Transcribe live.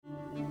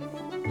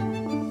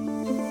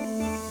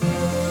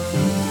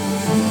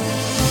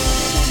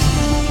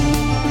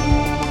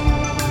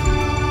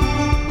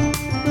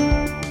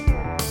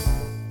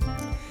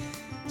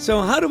So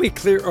how do we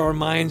clear our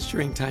minds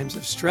during times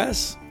of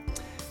stress?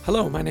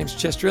 Hello, my name's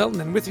Chester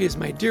Elton, and with me is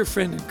my dear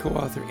friend and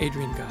co-author,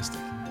 Adrian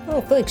Gostick. Oh,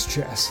 thanks,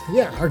 Chess.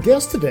 Yeah, our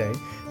guest today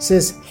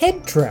says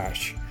head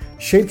trash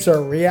shapes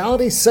our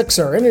reality, sucks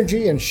our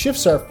energy, and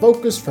shifts our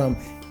focus from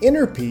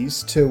inner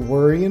peace to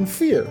worry and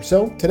fear.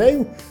 So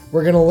today,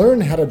 we're going to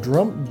learn how to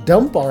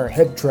dump our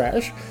head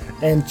trash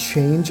and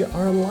change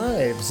our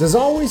lives. As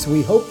always,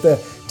 we hope the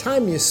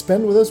time you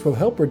spend with us will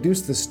help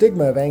reduce the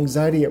stigma of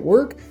anxiety at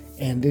work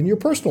and in your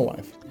personal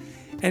life.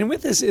 And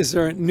with us is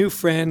our new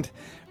friend,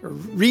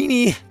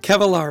 Rini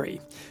Cavallari,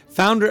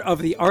 founder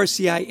of the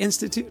RCI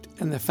Institute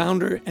and the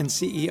founder and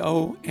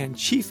CEO and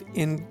chief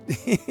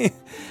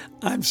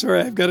I'm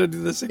sorry, I've got to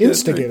do this again.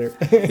 Instigator.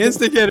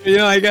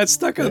 Instigator. I got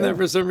stuck on that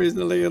for some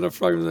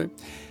reason.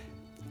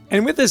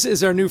 And with us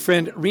is our new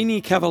friend,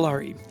 Rini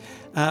Cavallari,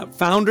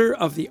 founder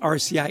of the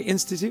RCI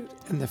Institute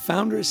and the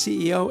founder,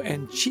 CEO,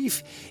 and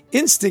chief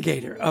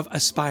instigator of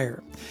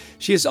Aspire.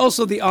 She is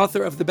also the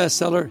author of the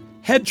bestseller,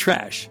 Head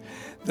Trash,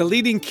 the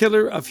leading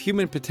killer of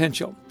human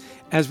potential.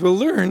 As we'll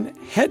learn,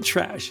 head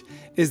trash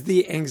is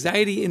the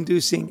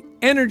anxiety-inducing,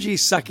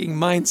 energy-sucking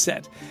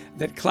mindset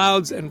that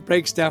clouds and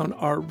breaks down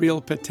our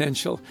real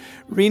potential.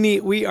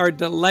 Rini, we are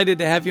delighted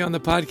to have you on the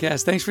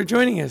podcast. Thanks for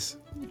joining us.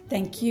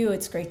 Thank you.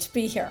 It's great to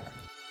be here.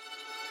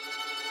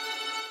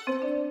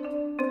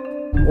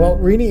 Well,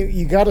 Rini,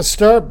 you got to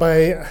start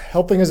by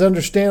helping us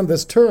understand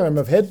this term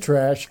of head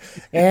trash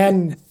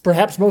and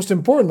perhaps most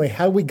importantly,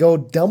 how we go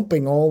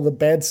dumping all the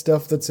bad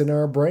stuff that's in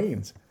our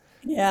brains.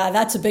 Yeah,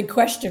 that's a big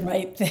question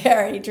right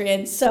there,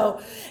 Adrian.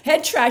 So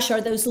head trash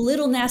are those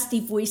little nasty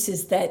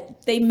voices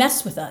that they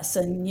mess with us.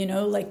 And,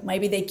 like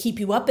maybe they keep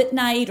you up at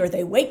night or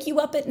they wake you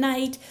up at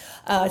night.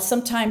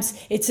 Sometimes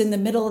it's in the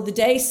middle of the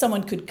day.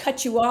 Someone could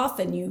cut you off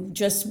and you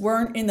just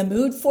weren't in the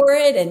mood for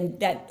it. And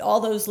that all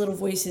those little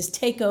voices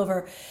take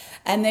over.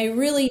 And they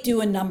really do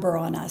a number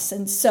on us.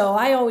 And so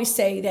I always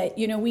say that,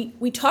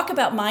 we talk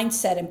about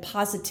mindset and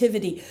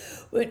positivity,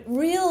 but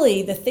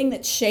really the thing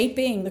that's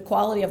shaping the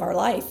quality of our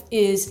life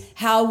is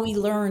how we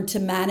learn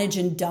to manage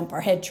and dump our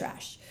head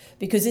trash.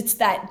 Because it's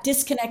that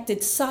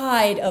disconnected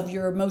side of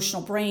your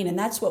emotional brain. And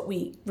that's what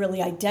we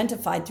really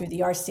identified through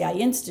the RCI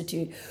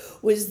Institute,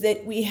 was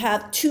that we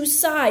have two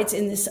sides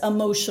in this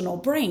emotional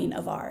brain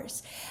of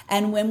ours.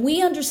 And when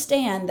we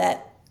understand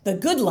that the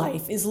good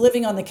life is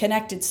living on the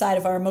connected side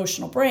of our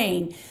emotional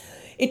brain,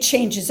 it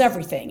changes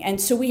everything.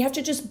 And so we have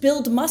to just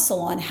build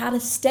muscle on how to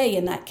stay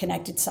in that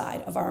connected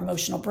side of our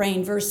emotional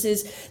brain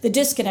versus the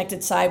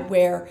disconnected side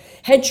where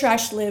head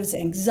trash lives,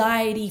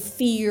 anxiety,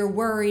 fear,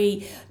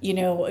 worry.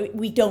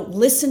 We don't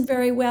listen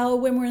very well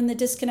when we're in the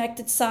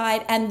disconnected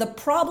side, and the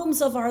problems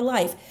of our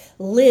life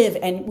live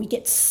and we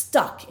get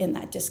stuck in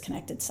that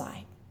disconnected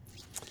side.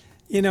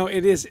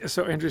 It is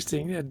so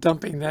interesting,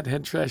 dumping that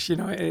head trash.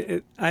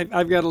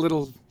 I've got a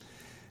little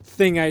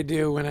thing I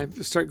do when I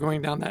start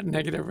going down that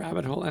negative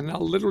rabbit hole, and I'll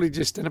literally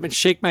just stand up and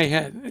shake my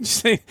head and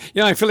just say,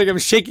 I feel like I'm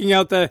shaking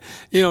out to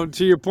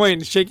your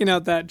point, shaking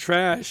out that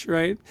trash,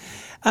 right?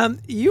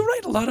 You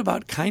write a lot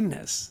about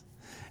kindness,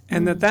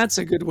 and that's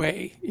a good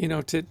way,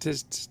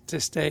 to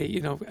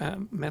stay,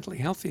 mentally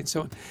healthy and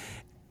so on.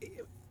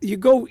 You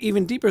go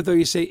even deeper, though.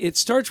 You say it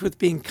starts with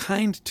being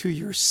kind to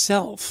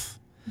yourself.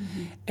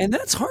 Mm-hmm. And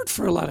that's hard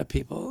for a lot of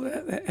people.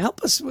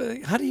 Help us.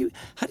 How do you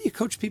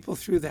coach people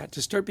through that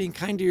to start being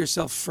kind to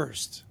yourself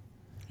first?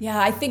 Yeah,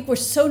 I think we're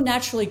so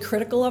naturally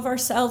critical of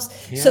ourselves.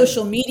 Yeah.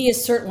 Social media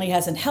certainly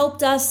hasn't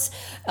helped us.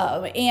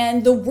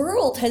 And the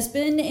world has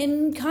been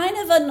in kind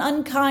of an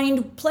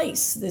unkind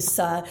place this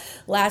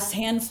last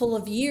handful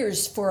of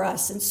years for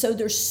us. And so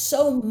there's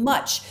so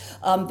much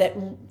that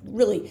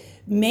really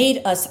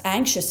made us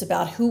anxious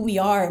about who we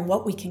are and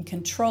what we can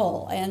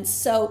control. And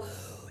so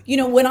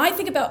when I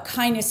think about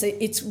kindness,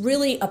 it's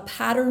really a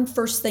pattern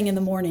first thing in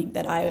the morning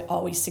that I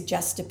always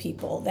suggest to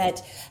people,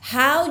 that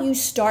how you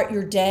start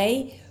your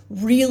day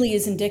really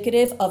is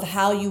indicative of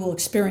how you will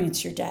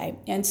experience your day.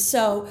 And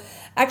so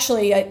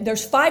actually,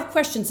 there's 5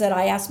 questions that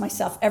I ask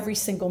myself every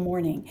single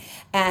morning,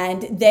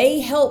 and they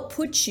help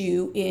put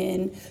you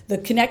in the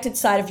connected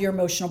side of your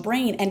emotional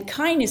brain, and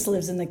kindness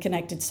lives in the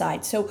connected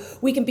side. So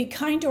we can be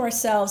kind to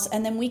ourselves,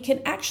 and then we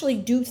can actually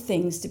do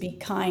things to be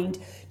kind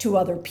to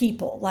other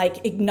people,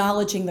 like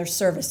acknowledging their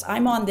service.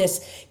 I'm on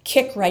this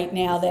kick right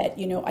now that,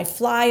 I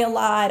fly a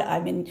lot,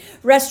 I'm in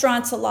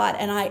restaurants a lot,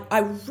 and I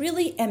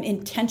really am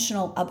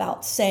intentional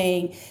about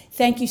saying,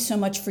 thank you so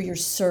much for your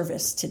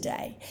service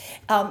today,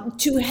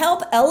 to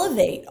help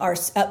elevate our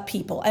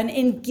people. And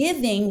in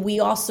giving, we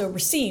also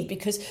receive,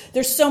 because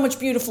there's so much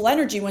beautiful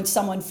energy when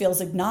someone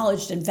feels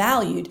acknowledged and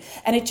valued,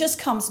 and it just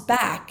comes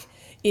back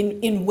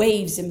in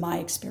waves in my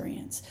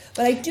experience.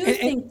 But I do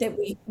think that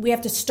we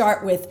have to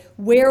start with,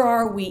 where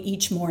are we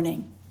each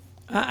morning?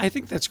 I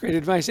think that's great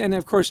advice. And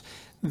of course,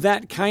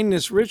 that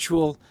kindness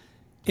ritual,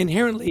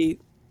 inherently,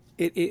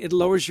 it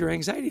lowers your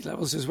anxiety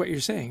levels, is what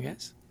you're saying,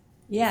 yes?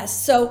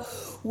 Yes. So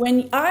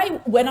when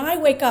I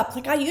wake up,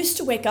 like I used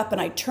to wake up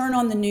and I turn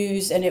on the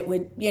news and it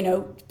would,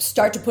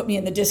 start to put me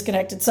in the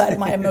disconnected side of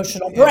my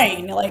emotional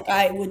brain. Like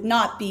I would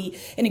not be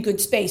in a good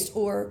space.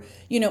 Or,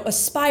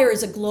 Aspire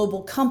is a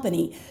global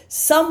company.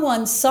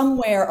 Someone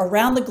somewhere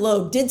around the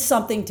globe did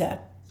something to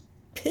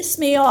piss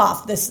me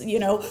off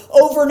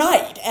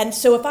overnight. And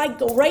so if I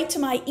go right to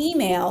my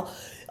email,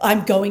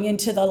 I'm going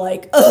into the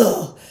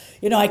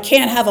I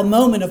can't have a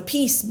moment of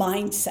peace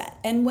mindset.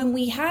 And when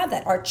we have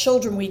that, our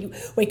children, we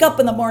wake up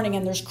in the morning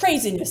and there's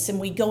craziness and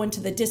we go into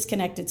the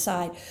disconnected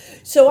side.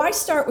 So I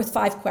start with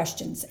 5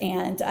 questions,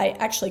 and I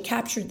actually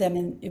captured them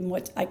in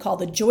what I call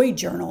the Joy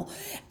Journal.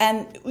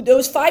 And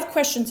those 5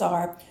 questions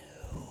are,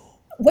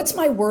 what's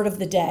my word of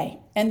the day?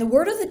 And the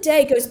word of the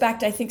day goes back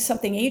to, I think,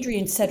 something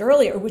Adrian said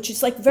earlier, which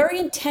is like very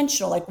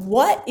intentional. Like,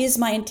 what is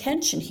my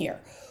intention here?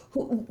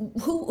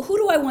 Who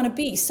do I want to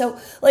be? So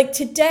like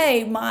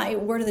today, my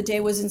word of the day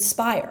was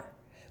inspire,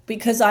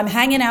 because I'm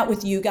hanging out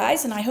with you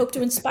guys and I hope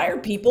to inspire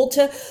people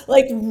to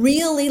like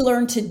really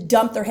learn to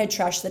dump their head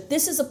trash, that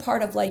this is a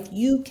part of life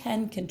you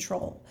can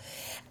control.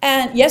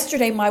 And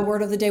yesterday, my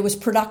word of the day was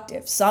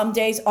productive.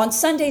 On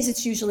Sundays,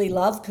 it's usually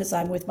love because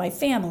I'm with my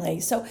family.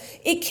 So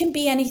it can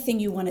be anything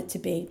you want it to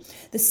be.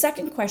 The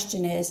second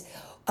question is,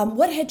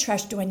 what head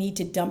trash do I need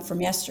to dump from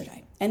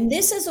yesterday? And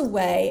this is a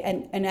way,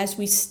 and as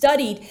we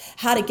studied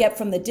how to get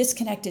from the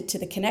disconnected to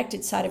the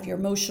connected side of your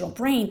emotional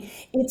brain,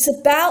 it's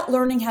about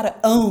learning how to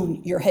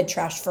own your head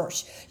trash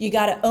first. You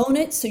got to own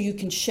it so you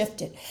can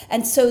shift it.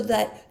 And so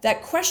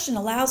that question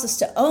allows us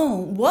to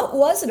own, what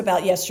was it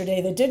about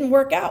yesterday that didn't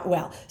work out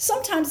well?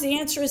 Sometimes the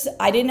answer is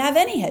I didn't have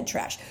any head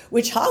trash,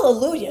 which,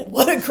 hallelujah,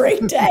 what a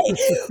great day.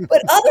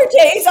 But other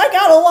days I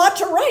got a lot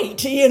to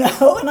write, and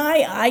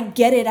I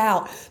get it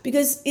out,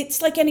 because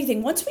it's like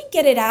anything. Once we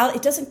get it out,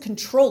 it doesn't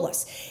control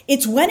us.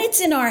 It's when it's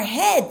in our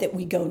head that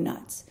we go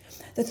nuts.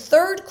 The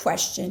third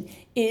question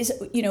is,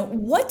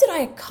 what did I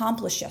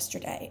accomplish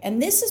yesterday? And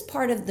this is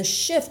part of the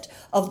shift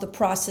of the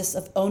process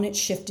of own it,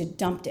 shifted,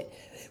 dumped it.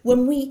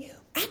 When we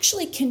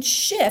actually can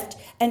shift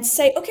and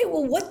say, okay,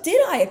 well, what did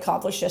I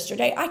accomplish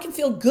yesterday? I can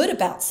feel good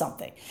about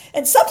something.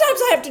 And sometimes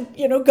I have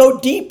to, go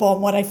deep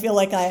on what I feel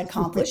like I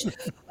accomplished.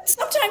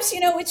 Sometimes,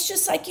 it's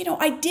just like,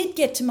 I did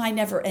get to my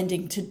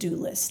never-ending to-do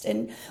list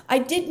and I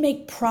did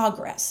make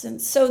progress.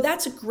 And so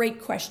that's a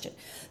great question.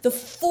 The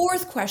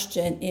fourth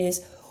question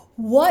is,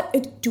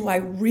 what do I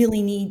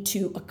really need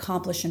to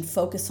accomplish and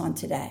focus on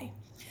today?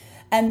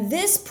 And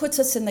this puts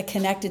us in the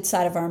connected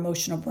side of our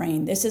emotional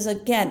brain. This is,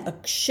 again, a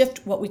shift,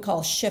 what we call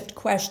a shift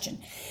question.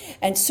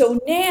 And so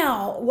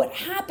now what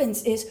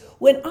happens is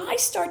when I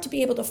start to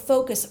be able to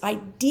focus, I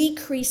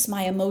decrease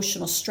my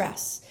emotional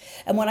stress.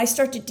 And when I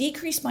start to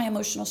decrease my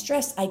emotional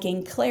stress, I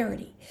gain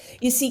clarity.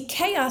 You see,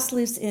 chaos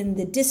lives in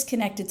the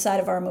disconnected side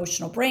of our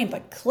emotional brain,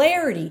 but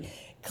clarity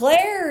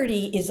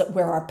is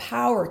where our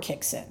power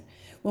kicks in.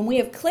 When we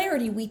have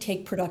clarity, we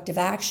take productive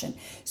action.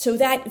 So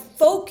that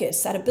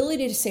focus, that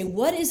ability to say,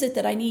 what is it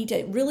that I need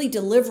to really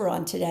deliver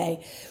on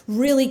today,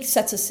 really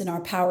sets us in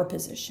our power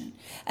position.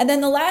 And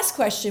then the last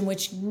question,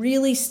 which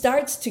really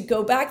starts to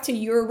go back to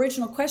your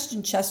original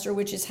question, Chester,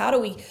 which is how do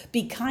we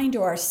be kind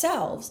to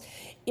ourselves,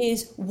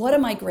 is what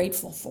am I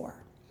grateful for?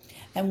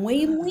 And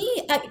when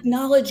we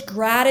acknowledge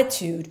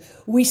gratitude,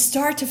 we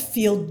start to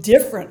feel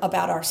different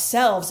about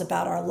ourselves,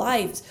 about our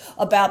lives,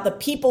 about the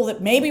people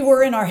that maybe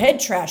were in our head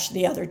trash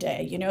the other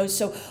day,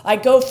 So I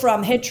go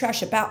from head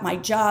trash about my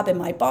job and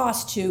my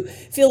boss to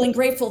feeling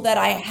grateful that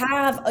I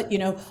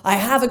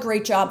have a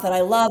great job that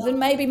I love. And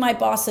maybe my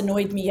boss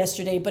annoyed me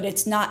yesterday, but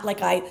it's not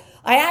like I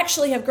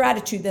actually have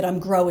gratitude that I'm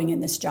growing in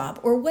this job,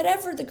 or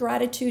whatever the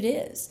gratitude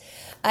is.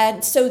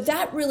 And so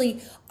that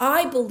really,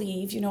 I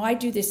believe, I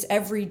do this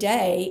every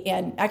day.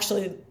 And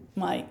actually,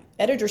 my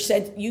editor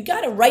said, you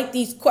got to write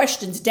these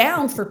questions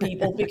down for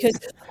people, because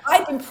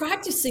I've been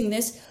practicing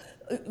this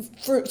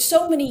for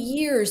so many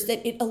years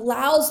that it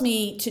allows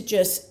me to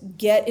just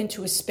get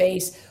into a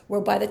space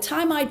where by the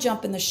time I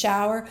jump in the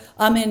shower,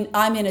 I'm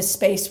in a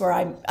space where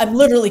I'm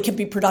literally can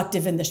be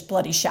productive in this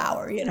bloody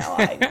shower.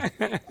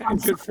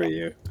 Good for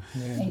you.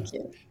 Yeah. Thank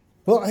you.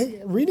 Well,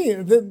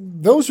 reading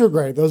those are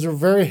great. Those are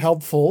very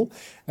helpful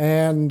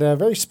and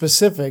very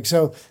specific.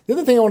 So the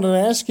other thing I wanted to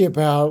ask you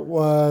about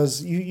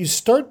was you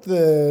start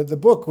the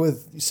book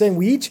with saying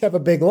we each have a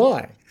big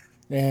lie,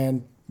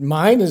 and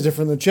mine is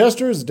different than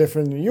Chester's,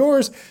 different than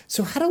yours.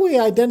 So how do we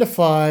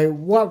identify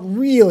what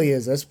really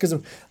is this? Because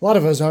a lot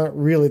of us aren't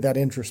really that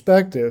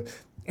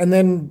introspective. And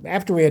then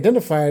after we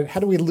identify it,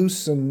 how do we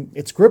loosen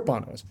its grip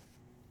on us?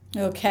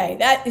 Okay,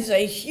 that is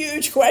a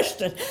huge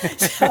question.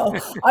 So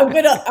I'm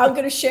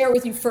gonna share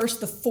with you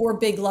first the 4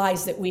 big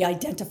lies that we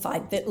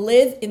identified that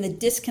live in the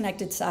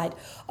disconnected side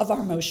of our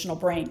emotional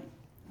brain.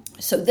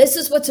 So this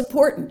is what's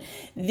important.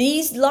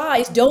 These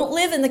lies don't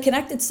live in the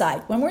connected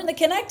side. When we're in the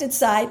connected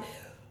side,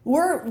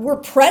 we're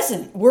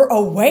present, we're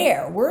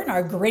aware, we're in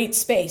our great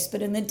space.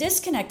 But in the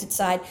disconnected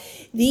side,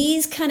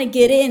 these kind of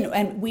get in,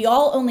 and we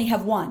all only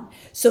have one.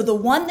 So the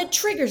one that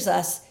triggers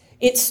us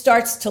it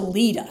starts to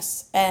lead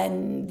us.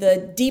 And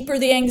the deeper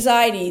the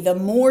anxiety, the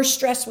more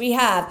stress we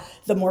have,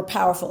 the more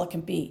powerful it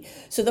can be.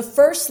 So the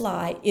first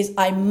lie is,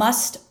 I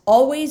must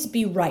always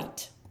be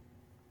right.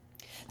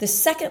 The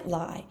second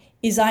lie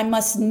is, I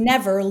must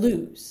never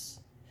lose.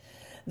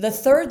 The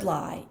third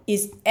lie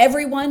is,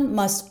 everyone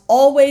must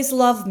always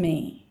love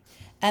me.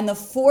 And the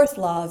fourth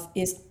lie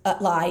is,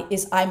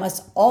 I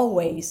must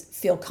always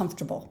feel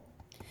comfortable.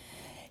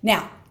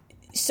 Now,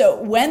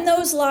 so when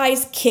those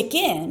lies kick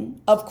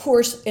in, of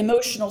course,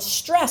 emotional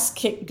stress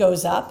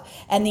goes up,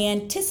 and the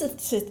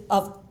antithesis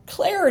of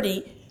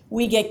clarity,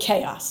 we get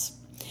chaos.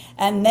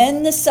 And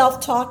then the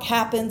self-talk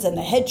happens and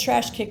the head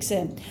trash kicks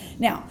in.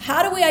 Now,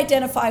 how do we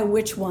identify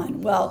which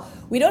one? Well,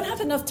 we don't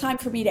have enough time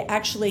for me to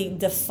actually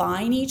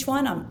define each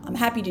one. I'm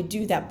happy to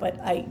do that, but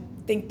I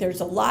think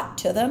there's a lot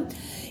to them.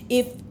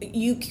 If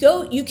you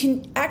go, you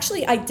can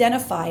actually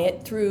identify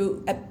it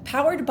through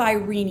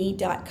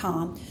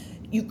poweredbyrini.com.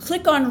 You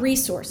click on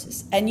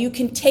resources and you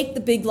can take the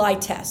big lie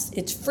test.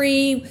 It's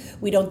free.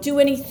 We don't do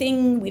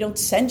anything. We don't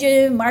send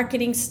you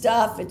marketing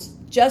stuff. It's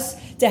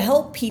just to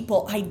help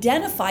people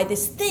identify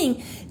this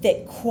thing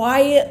that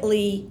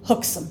quietly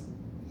hooks them.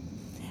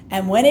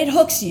 And when it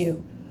hooks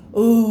you,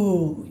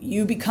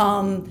 you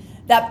become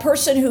that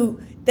person who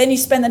then you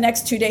spend the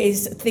next 2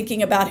 days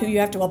thinking about who you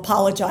have to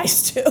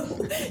apologize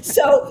to.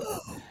 So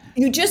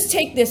you just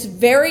take this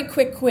very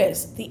quick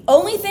quiz. The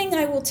only thing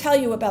I will tell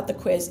you about the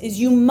quiz is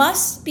you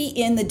must be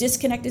in the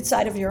disconnected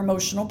side of your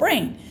emotional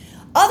brain.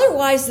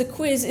 Otherwise, the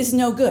quiz is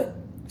no good.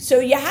 So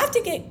you have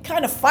to get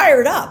kind of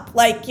fired up.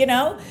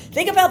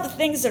 Think about the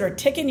things that are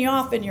ticking you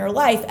off in your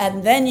life,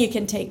 and then you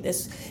can take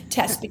this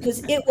test,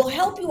 because it will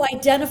help you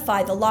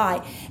identify the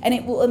lie, and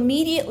it will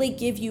immediately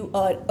give you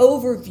an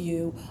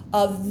overview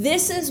of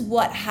this is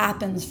what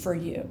happens for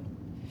you.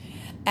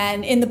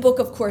 And in the book,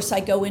 of course, I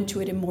go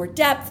into it in more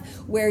depth,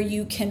 where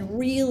you can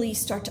really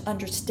start to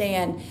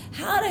understand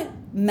how to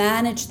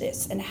manage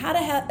this and how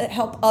to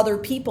help other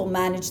people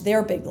manage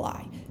their big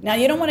lie. Now,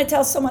 you don't want to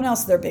tell someone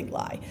else their big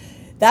lie.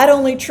 That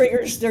only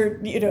triggers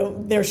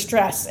their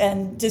stress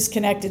and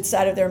disconnected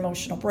side of their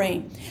emotional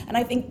brain. And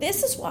I think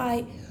this is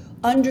why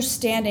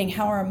understanding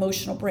how our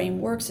emotional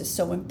brain works is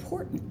so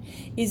important,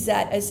 is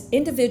that as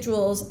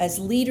individuals, as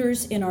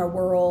leaders in our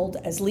world,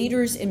 as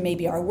leaders in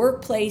maybe our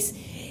workplace,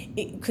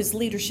 because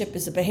leadership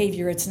is a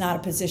behavior, it's not a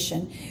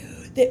position,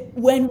 that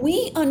when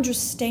we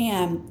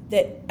understand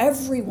that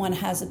everyone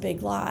has a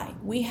big lie,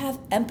 we have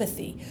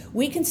empathy.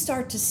 We can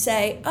start to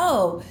say,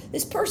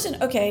 this person,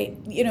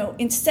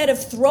 instead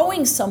of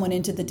throwing someone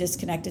into the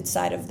disconnected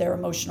side of their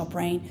emotional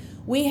brain,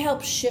 we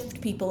help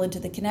shift people into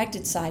the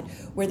connected side,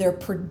 where they're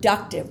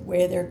productive,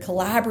 where they're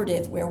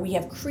collaborative, where we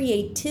have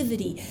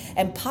creativity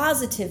and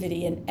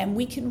positivity, and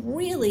we can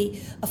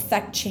really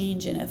affect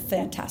change in a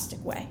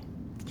fantastic way.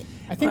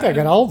 I think I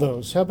got all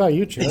those. How about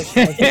you, Chris?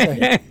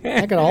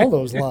 I got all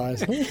those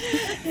lies.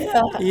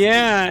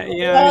 Yeah.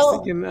 I was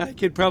thinking I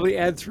could probably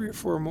add 3 or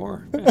 4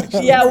 more.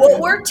 Actually. Yeah, well,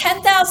 we're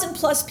 10,000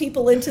 plus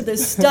people into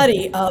this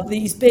study of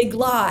these big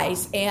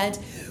lies, and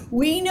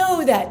we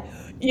know that,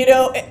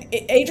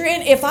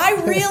 Adrian, if I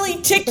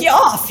really tick you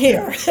off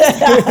here,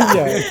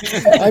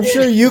 I'm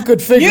sure you could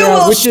figure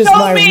out which is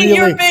my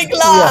your big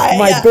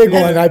lie. Big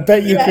one. I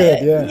bet you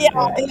could. Yeah.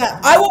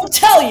 I won't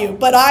tell you,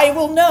 but I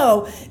will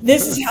know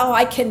this is how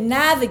I can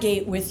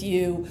navigate with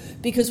you,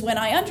 because when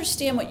I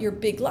understand what your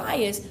big lie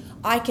is,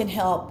 I can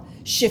help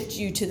shift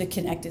you to the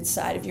connected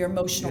side of your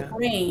emotional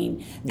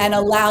brain and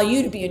allow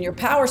you to be in your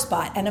power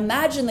spot. And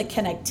imagine the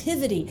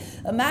connectivity,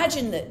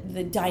 imagine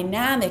the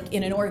dynamic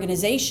in an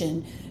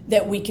organization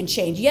that we can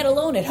change, yet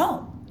alone at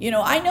home.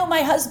 I know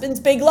my husband's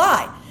big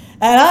lie,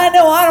 and I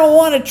know I don't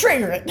want to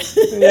trigger it.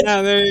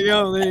 Yeah, there you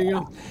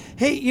go.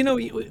 Hey,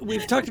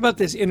 we've talked about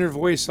this inner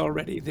voice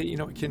already, that,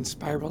 it can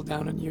spiral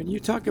down on you. And you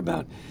talk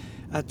about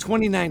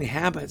 29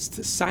 habits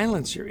to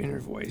silence your inner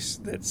voice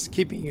that's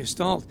keeping you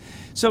stalled.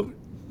 So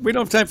we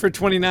don't have time for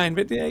 29,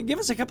 but give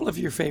us a couple of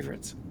your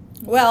favorites.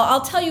 Well, I'll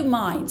tell you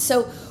mine.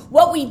 So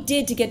what we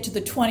did to get to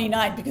the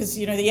 29, because,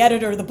 the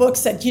editor of the book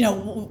said,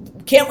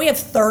 can't we have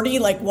 30?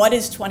 Like, what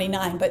is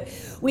 29? But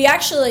we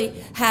actually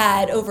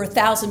had over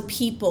 1,000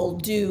 people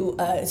do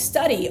a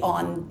study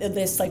on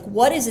this, like,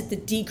 what is it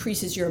that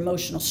decreases your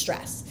emotional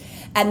stress?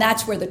 And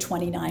that's where the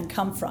 29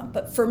 come from.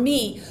 But for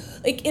me,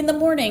 like in the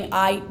morning,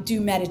 I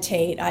do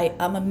meditate.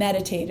 I'm a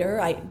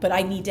meditator, but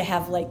I need to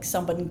have like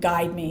someone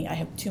guide me. I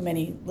have too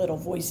many little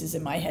voices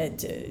in my head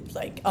to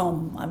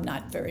I'm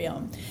not very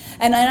And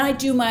then I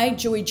do my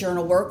Joy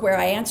Journal work, where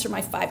I answer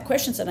my 5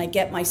 questions and I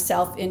get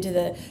myself into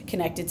the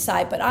connected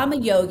side. But I'm a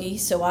yogi,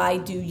 so I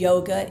do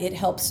yoga. It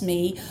helps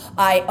me.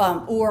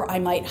 Or I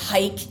might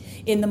hike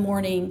in the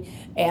morning.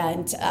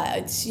 And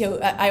I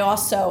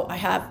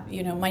have,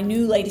 my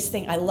new latest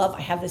thing I love.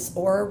 I have this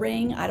Aura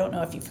ring. I don't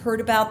know if you've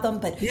heard about them,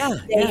 but they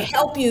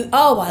help you.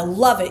 Oh, I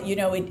love it.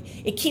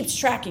 It keeps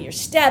track of your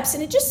steps,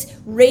 and it just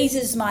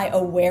raises my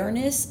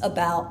awareness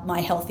about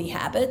my healthy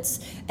habits,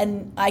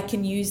 and I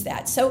can use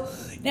that. So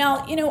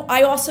now,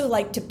 I also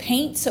like to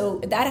paint. So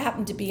that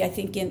happened to be, I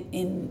think,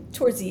 in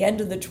towards the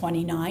end of the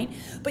 29.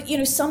 But,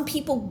 some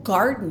people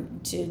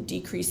garden to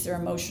decrease their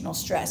emotional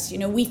stress.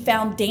 We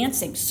found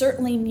dancing,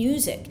 certainly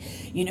music.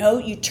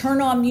 You turn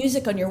on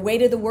music on your way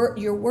to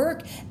your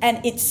work,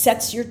 and it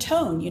sets your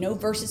tone,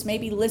 versus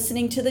maybe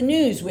listening to the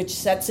news, which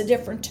sets a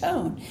different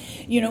tone.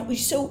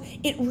 So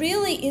it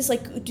really is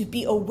like to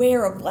be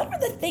aware of what are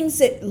the things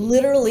that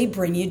literally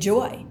bring you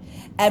joy.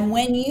 And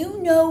when you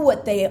know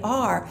what they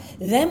are,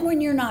 then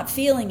when you're not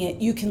feeling it,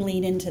 you can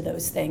lean into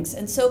those things.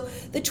 And so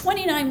the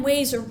 29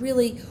 ways are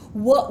really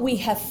what we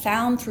have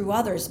found through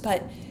others,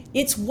 but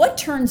it's what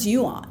turns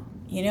you on.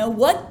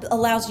 What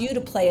allows you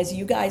to play, as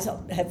you guys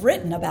have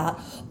written about,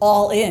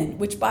 all in,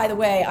 which, by the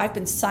way, I've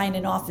been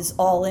signing off as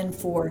all in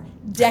for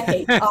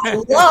decades.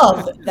 I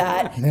love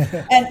that.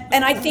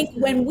 And I think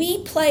when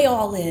we play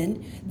all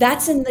in,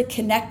 that's in the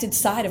connected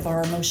side of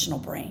our emotional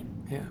brain.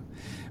 Yeah.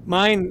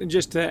 Mine,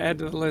 just to add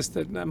to the list,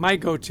 that my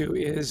go-to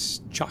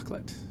is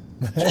chocolate.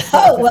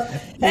 Oh, well,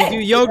 hey.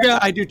 You do yoga,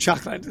 I do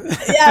chocolate.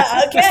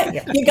 Yeah,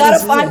 okay. You got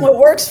to find what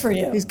works for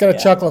you. He's got a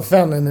chocolate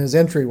fountain in his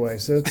entryway,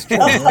 so it's true.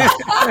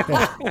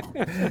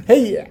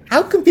 Hey,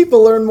 how can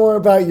people learn more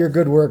about your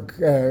good work,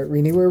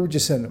 Rini? Where would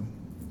you send them?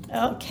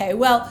 Okay,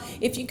 well,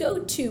 if you go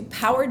to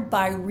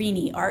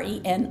poweredbyRenie,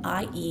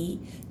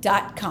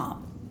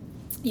 RENIE.com,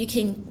 you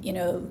can,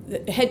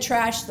 Head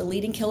Trash, The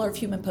Leading Killer of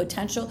Human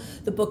Potential.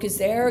 The book is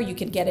there. You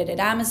can get it at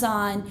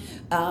Amazon.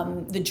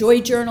 The Joy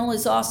Journal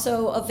is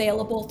also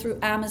available through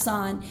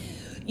Amazon.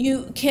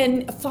 You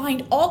can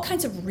find all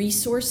kinds of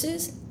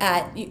resources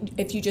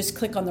if you just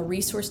click on the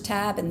resource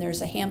tab, and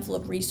there's a handful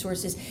of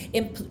resources.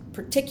 In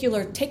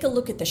particular, take a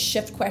look at the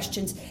shift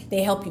questions.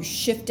 They help you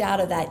shift out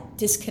of that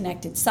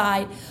disconnected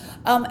side.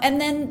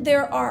 And then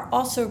there are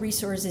also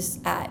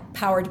resources at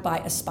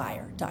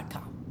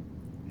poweredbyaspire.com.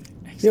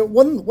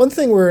 One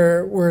thing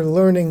we're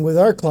learning with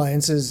our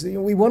clients is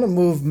we want to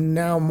move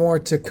now more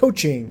to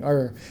coaching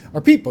our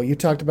people. You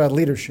talked about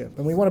leadership,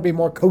 and we want to be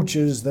more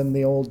coaches than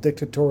the old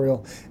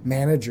dictatorial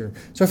manager.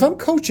 So if I'm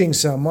coaching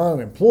someone, an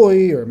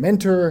employee or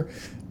mentor,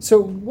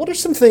 so what are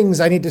some things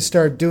I need to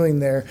start doing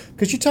there?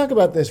 Because you talk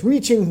about this,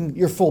 reaching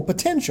your full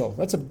potential.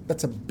 That's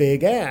a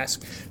big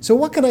ask. So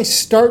what can I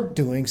start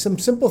doing? Some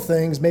simple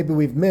things maybe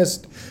we've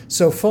missed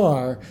so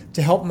far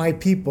to help my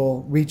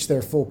people reach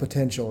their full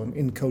potential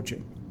in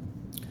coaching.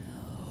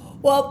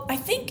 Well, I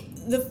think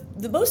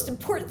the most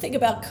important thing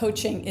about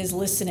coaching is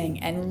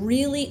listening and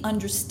really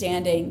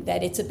understanding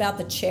that it's about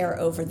the chair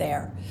over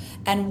there.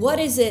 And what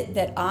is it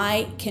that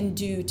I can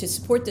do to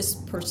support this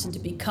person to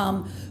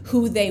become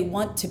who they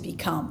want to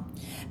become?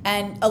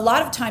 And a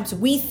lot of times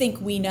we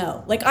think we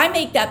know. Like, I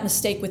make that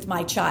mistake with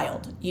my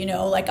child,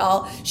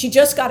 she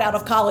just got out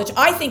of college.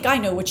 I think I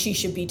know what she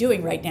should be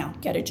doing right now,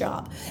 get a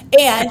job.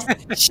 And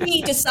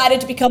she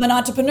decided to become an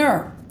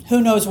entrepreneur.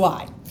 Who knows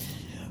why?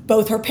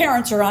 Both her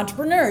parents are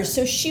entrepreneurs.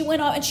 So she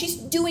went off and she's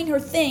doing her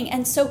thing.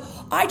 And so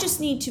I just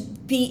need to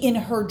be in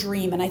her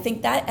dream. And I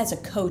think that as a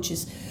coach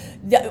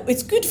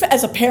it's good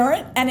as a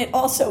parent, and it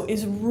also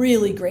is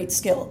really great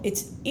skill.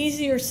 It's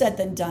easier said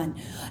than done.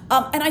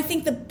 And I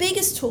think the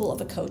biggest tool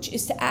of a coach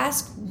is to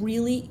ask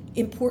really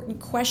important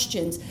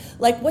questions,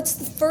 like what's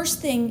the first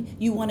thing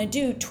you want to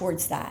do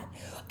towards that?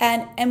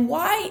 And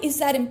why is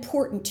that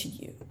important to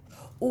you?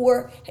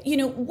 Or,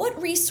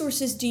 what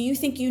resources do you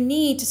think you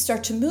need to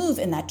start to move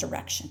in that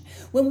direction?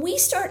 When we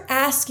start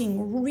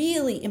asking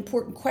really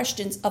important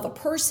questions of a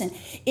person,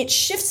 it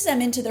shifts them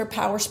into their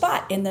power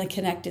spot in the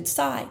connected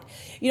side.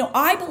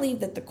 I believe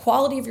that the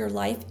quality of your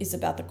life is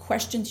about the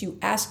questions you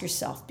ask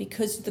yourself,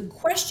 because the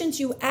questions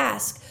you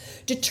ask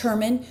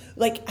determine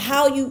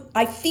how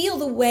I feel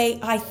the way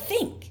I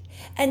think.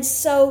 And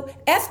so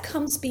F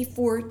comes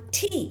before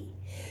T.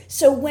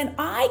 So when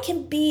I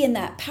can be in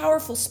that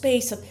powerful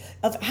space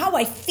of how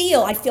I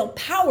feel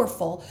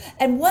powerful,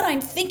 and what I'm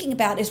thinking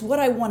about is what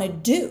I want to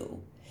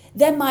do,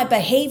 then my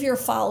behavior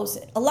follows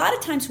it. A lot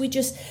of times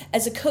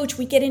as a coach,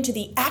 we get into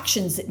the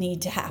actions that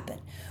need to happen.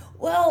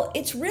 Well,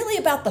 it's really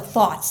about the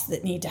thoughts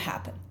that need to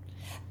happen.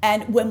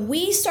 And when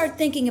we start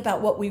thinking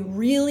about what we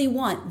really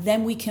want,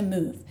 then we can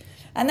move.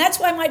 And that's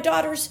why my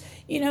daughter's,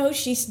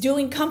 she's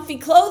doing comfy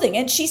clothing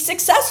and she's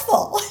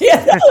successful.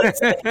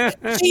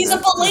 She's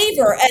a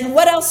believer. And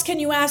what else can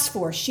you ask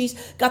for?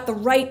 She's got the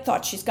right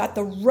thoughts. She's got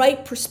the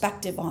right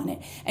perspective on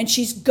it, and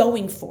she's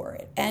going for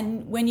it.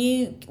 And when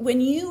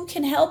you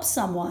can help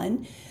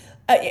someone,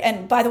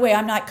 and by the way,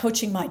 I'm not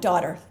coaching my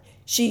daughter.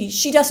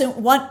 She doesn't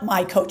want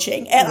my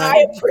coaching, and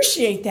I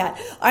appreciate that.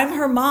 I'm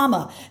her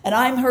mama, and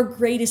I'm her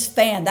greatest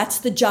fan. That's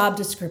the job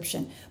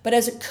description. But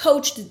as a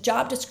coach, the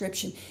job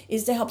description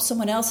is to help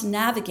someone else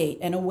navigate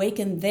and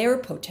awaken their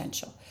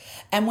potential.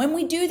 And when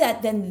we do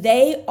that, then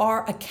they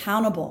are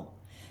accountable,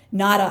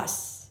 not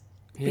us.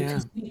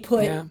 Because we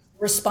put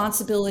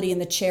responsibility in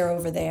the chair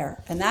over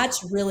there. And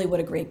that's really what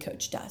a great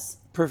coach does.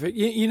 Perfect.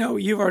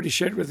 You've already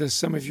shared with us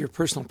some of your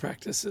personal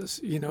practices,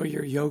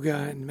 your yoga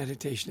and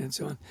meditation and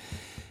so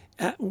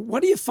on.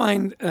 What do you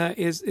find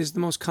is the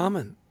most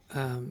common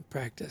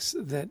practice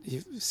that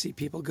you see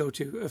people go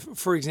to?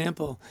 For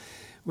example,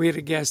 we had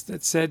a guest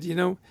that said,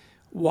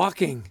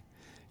 walking,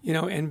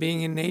 and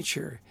being in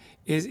nature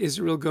is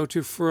a real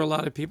go-to for a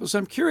lot of people. So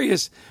I'm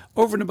curious,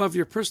 over and above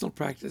your personal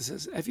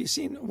practices, have you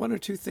seen one or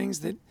two things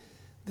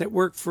that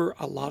work for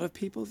a lot of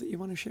people that you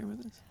want to share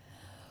with us?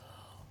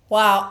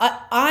 Wow.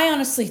 I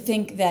honestly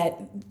think that,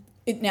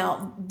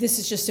 now this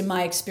is just in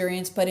my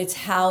experience, but it's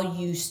how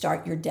you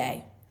start your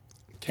day.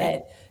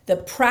 Okay. The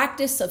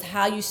practice of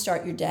how you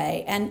start your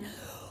day. And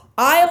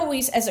I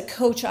always, as a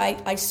coach,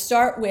 I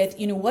start with,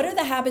 what are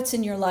the habits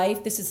in your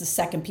life? This is the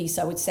second piece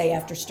I would say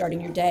after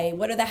starting your day.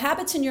 What are the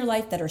habits in your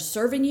life that are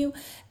serving you?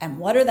 And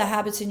what are the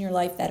habits in your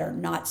life that are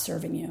not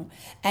serving you?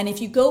 And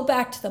if you go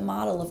back to the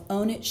model of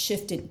own it,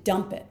 shift it,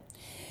 dump it,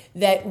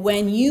 that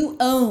when you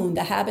own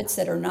the habits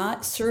that are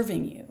not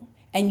serving you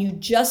and you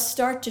just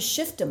start to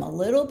shift them a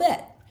little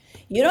bit,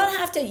 you don't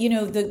have to,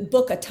 the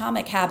book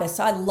Atomic Habits,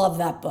 I love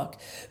that book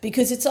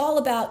because it's all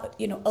about,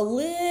 a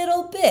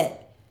little bit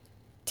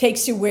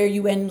takes you where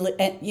you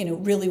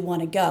really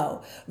want to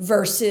go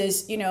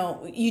versus,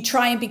 you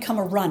try and become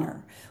a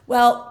runner.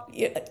 Well,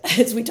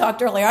 as we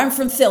talked earlier, I'm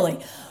from Philly.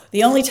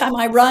 The only time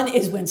I run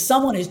is when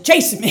someone is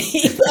chasing me.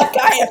 Like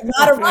I am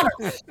not a runner.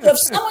 So if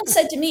someone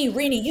said to me,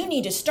 Rini, you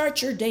need to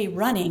start your day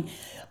running,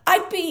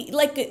 I'd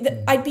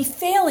be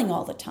failing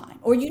all the time.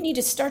 Or you need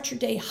to start your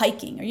day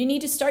hiking, or you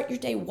need to start your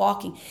day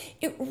walking.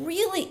 It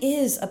really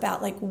is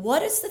about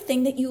what is the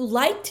thing that you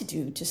like to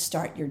do to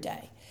start your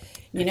day?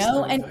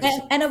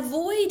 And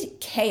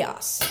avoid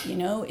chaos.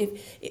 When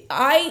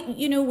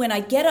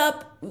I get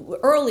up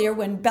earlier,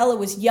 when Bella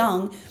was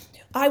young,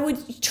 I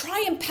would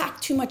try and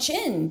pack too much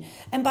in.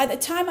 And by the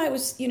time I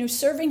was,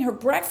 serving her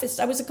breakfast,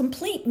 I was a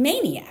complete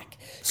maniac.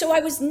 So I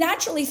was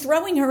naturally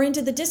throwing her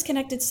into the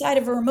disconnected side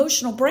of her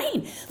emotional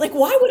brain.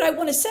 Why would I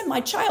want to send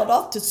my child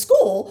off to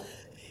school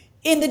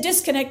in the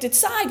disconnected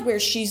side where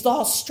she's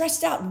all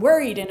stressed out and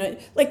worried and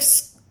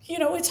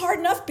it's hard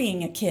enough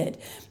being a kid.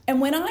 And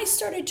when I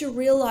started to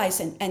realize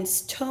and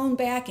tone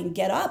back and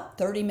get up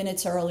 30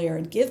 minutes earlier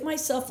and give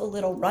myself a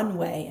little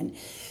runway and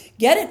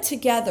get it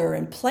together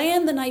and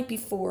plan the night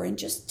before and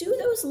just do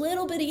those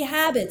little bitty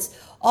habits,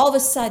 all of a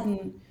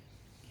sudden,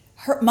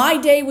 my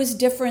day was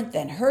different,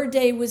 then her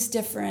day was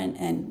different,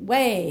 and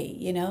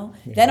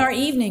then our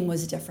evening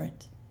was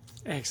different.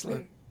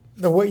 Excellent.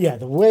 The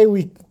way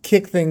we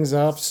kick things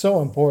off,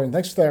 so important.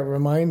 Thanks for that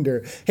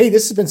reminder. Hey,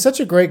 this has been such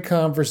a great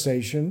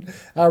conversation.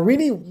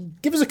 Rini,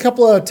 give us a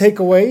couple of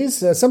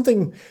takeaways,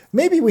 something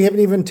maybe we haven't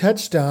even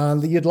touched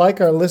on that you'd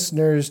like our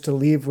listeners to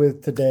leave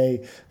with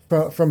today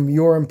from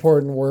your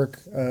important work,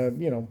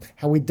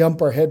 how we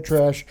dump our head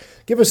trash.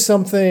 Give us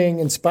something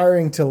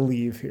inspiring to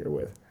leave here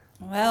with.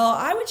 Well,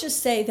 I would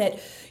just say that,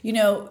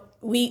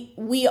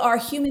 we are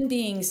human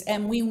beings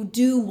and we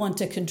do want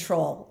to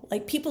control.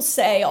 People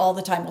say all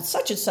the time, well,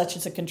 such and such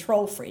is a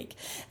control freak.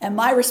 And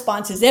my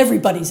response is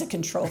everybody's a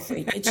control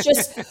freak. It's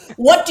just,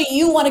 what do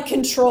you want to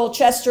control,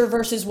 Chester,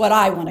 versus what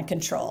I want to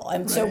control?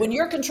 And so when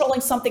you're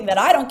controlling something that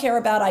I don't care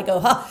about, I go,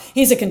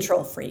 he's a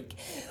control freak.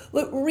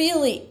 But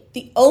really,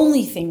 the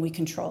only thing we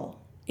control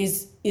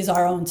is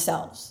our own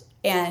selves.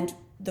 And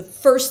the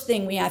first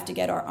thing we have to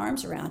get our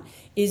arms around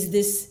is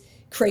this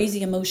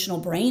crazy emotional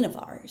brain of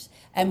ours.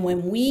 And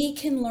when we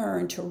can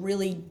learn to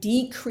really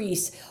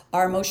decrease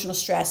our emotional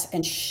stress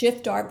and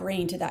shift our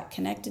brain to that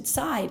connected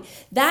side,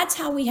 that's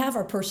how we have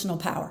our personal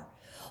power.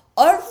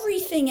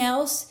 Everything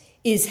else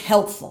is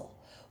helpful,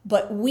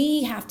 but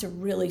we have to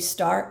really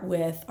start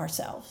with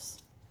ourselves.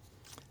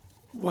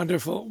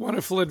 Wonderful,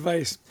 wonderful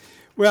advice.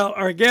 Well,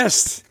 our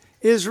guest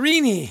is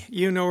Rini.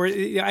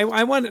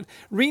 I want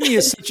Rini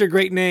is such a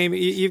great name.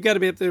 You've got to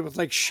be up there with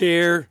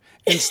Cher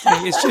and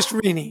Sting. It's just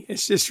Rini.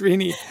 It's just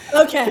Rini.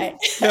 Okay.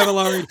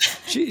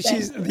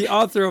 She's the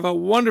author of a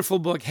wonderful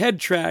book, Head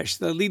Trash: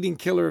 The Leading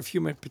Killer of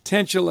Human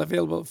Potential,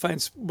 available at fine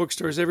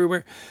bookstores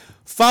everywhere.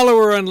 Follow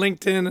her on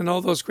LinkedIn and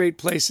all those great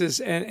places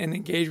and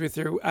engage with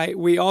her.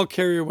 We all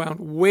carry around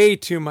way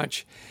too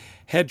much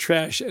head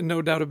trash,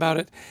 no doubt about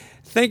it.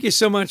 Thank you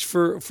so much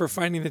for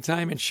finding the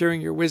time and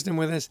sharing your wisdom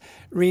with us.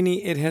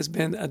 Rini, it has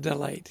been a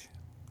delight.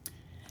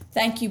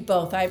 Thank you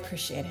both. I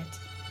appreciate it.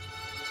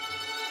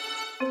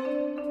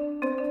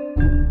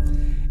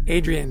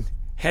 Adrienne,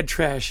 head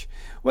trash.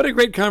 What a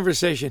great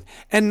conversation.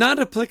 And not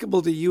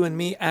applicable to you and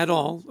me at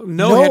all.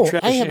 No head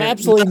trash. I have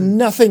absolutely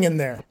nothing in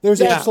there.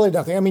 There's absolutely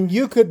nothing. I mean,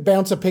 you could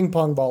bounce a ping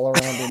pong ball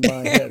around in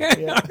my head.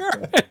 Yeah.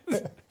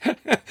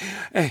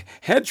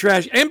 Head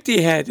trash,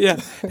 empty head.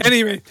 Yeah.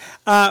 Anyway,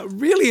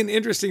 really an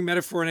interesting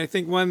metaphor, and I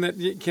think one that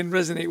can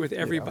resonate with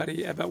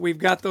everybody. But we've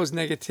got those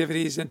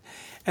negativities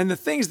and the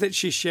things that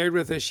she shared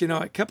with us.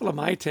 A couple of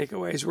my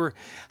takeaways were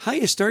how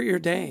you start your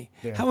day,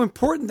 how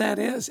important that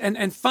is,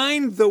 and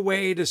find the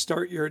way to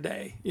start your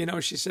day.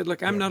 She said,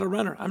 "Look, I'm not a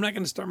runner. I'm not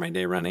going to start my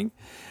day running.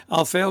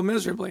 I'll fail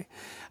miserably."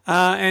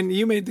 And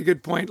you made the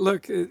good point.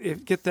 Look,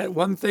 get that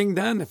one thing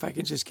done. If I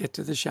can just get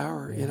to the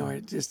shower,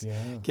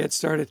 get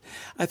started.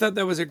 I thought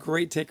that was a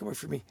great takeaway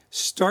for me.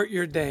 Start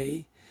your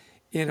day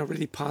in a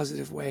really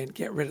positive way and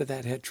get rid of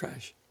that head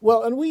trash.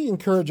 Well, and we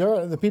encourage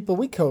the people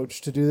we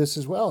coach to do this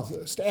as well.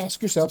 Just to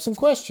ask yourself some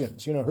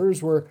questions.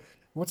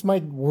 What's my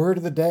word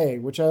of the day,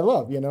 which I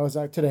love?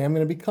 Today I'm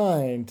going to be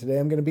kind. Today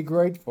I'm going to be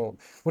grateful.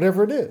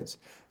 Whatever it is.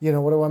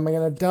 What am I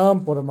going to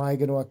dump? What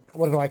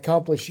did I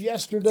accomplish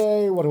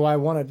yesterday? What do I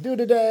want to do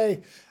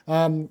today?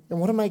 And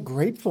what am I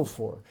grateful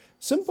for?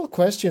 Simple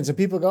questions. And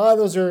people go,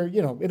 those are,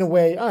 in a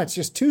way, it's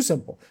just too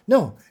simple.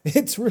 No,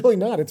 it's really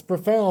not. It's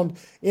profound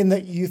in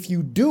that if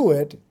you do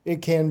it,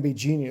 it can be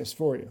genius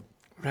for you.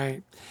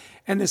 Right.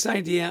 And this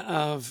idea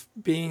of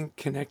being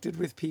connected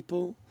with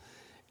people,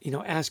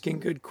 asking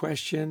good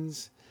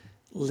questions,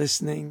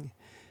 listening,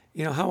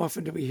 how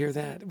often do we hear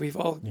that? We've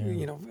all,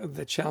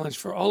 the challenge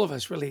for all of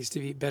us really is to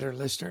be better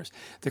listeners.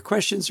 The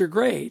questions are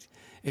great.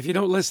 If you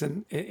don't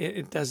listen,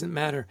 it doesn't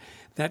matter.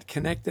 That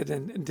connected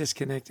and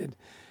disconnected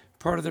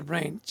part of the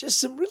brain, just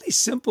some really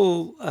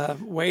simple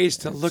ways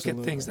to look at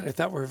things that I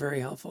thought were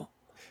very helpful.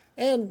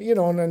 And,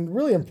 and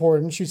really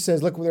important, she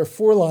says, look, there are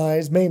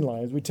 4 main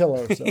lies we tell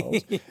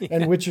ourselves,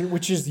 and which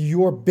is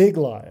your big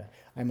lie.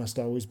 I must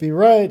always be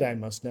right. I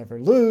must never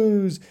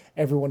lose.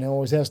 Everyone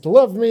always has to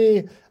love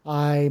me.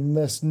 I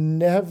must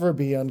never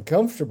be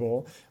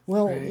uncomfortable.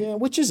 Well, right.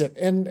 Which is it?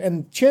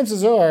 And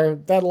chances are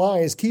that lie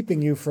is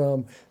keeping you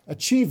from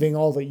achieving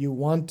all that you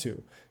want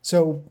to.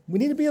 So we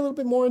need to be a little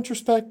bit more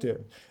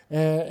introspective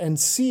and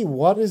see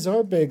what is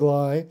our big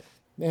lie,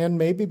 and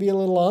maybe be a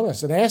little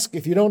honest and ask.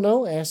 If you don't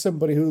know, ask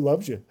somebody who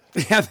loves you.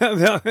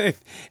 Yeah,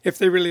 if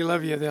they really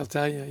love you, they'll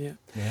tell you.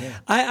 Yeah.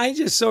 I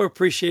just so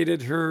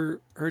appreciated her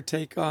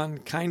take on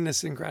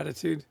kindness and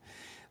gratitude.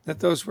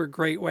 That those were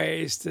great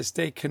ways to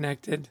stay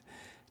connected,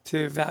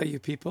 to value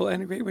people,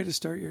 and a great way to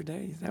start your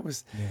day. That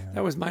was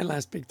my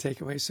last big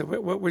takeaway. So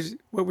what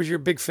was your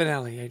big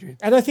finale, Adrian?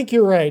 And I think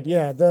you're right.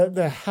 Yeah,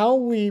 the how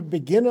we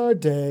begin our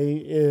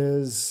day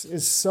is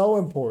so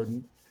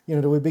important.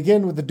 Do we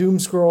begin with the doom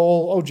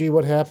scroll? Oh, gee,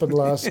 what happened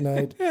last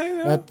night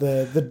at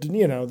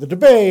the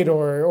debate,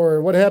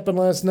 or what happened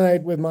last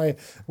night with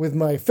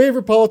my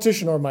favorite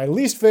politician or my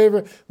least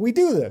favorite? We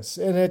do this,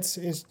 and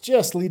it's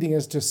just leading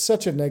us to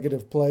such a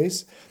negative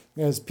place.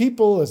 As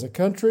people, as a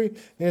country,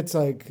 it's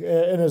like,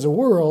 and as a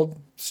world,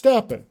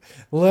 stop it.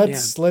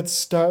 Let's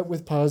start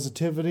with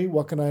positivity.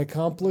 What can I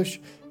accomplish,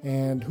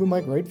 and who am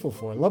I grateful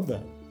for? I love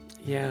that.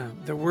 Yeah,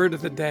 the word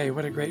of the day.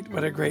 What a great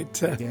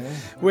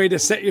way to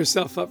set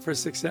yourself up for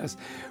success.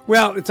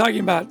 Well, talking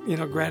about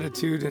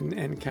gratitude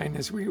and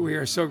kindness, we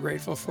are so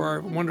grateful for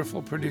our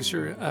wonderful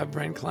producer,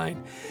 Brent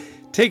Klein.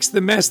 Takes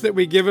the mess that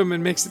we give him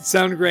and makes it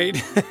sound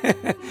great.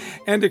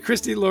 And to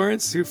Christy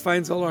Lawrence, who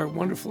finds all our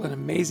wonderful and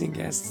amazing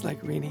guests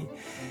like Rini.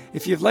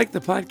 If you've liked the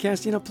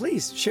podcast,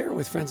 please share it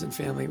with friends and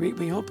family.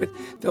 We hope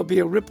there'll be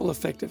a ripple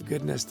effect of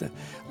goodness to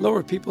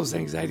lower people's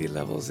anxiety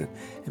levels and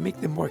make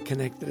them more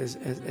connected,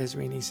 as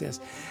Rini says.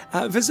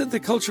 Visit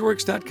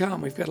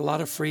thecultureworks.com. We've got a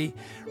lot of free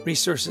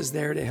resources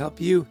there to help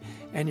you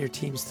and your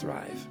teams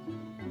thrive.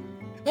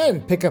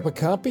 And pick up a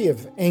copy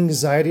of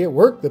Anxiety at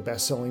Work, the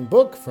best-selling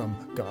book from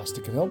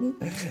Gostick and Hilton.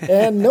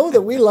 And know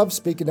that we love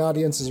speaking to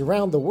audiences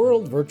around the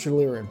world,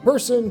 virtually or in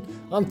person,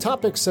 on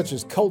topics such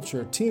as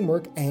culture,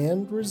 teamwork,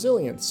 and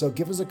resilience. So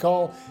give us a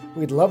call.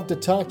 We'd love to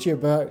talk to you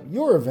about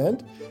your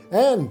event.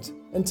 And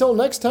until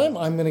next time,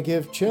 I'm going to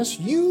give just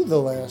you the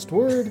last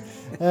word.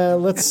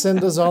 Let's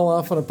send us all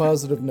off on a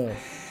positive note.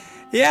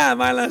 Yeah,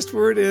 my last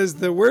word is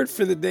the word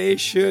for the day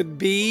should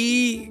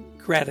be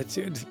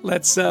gratitude.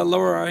 Let's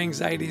lower our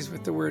anxieties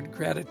with the word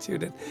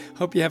gratitude, and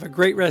hope you have a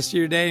great rest of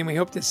your day, and we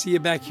hope to see you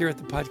back here at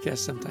the podcast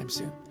sometime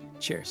soon.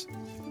 Cheers.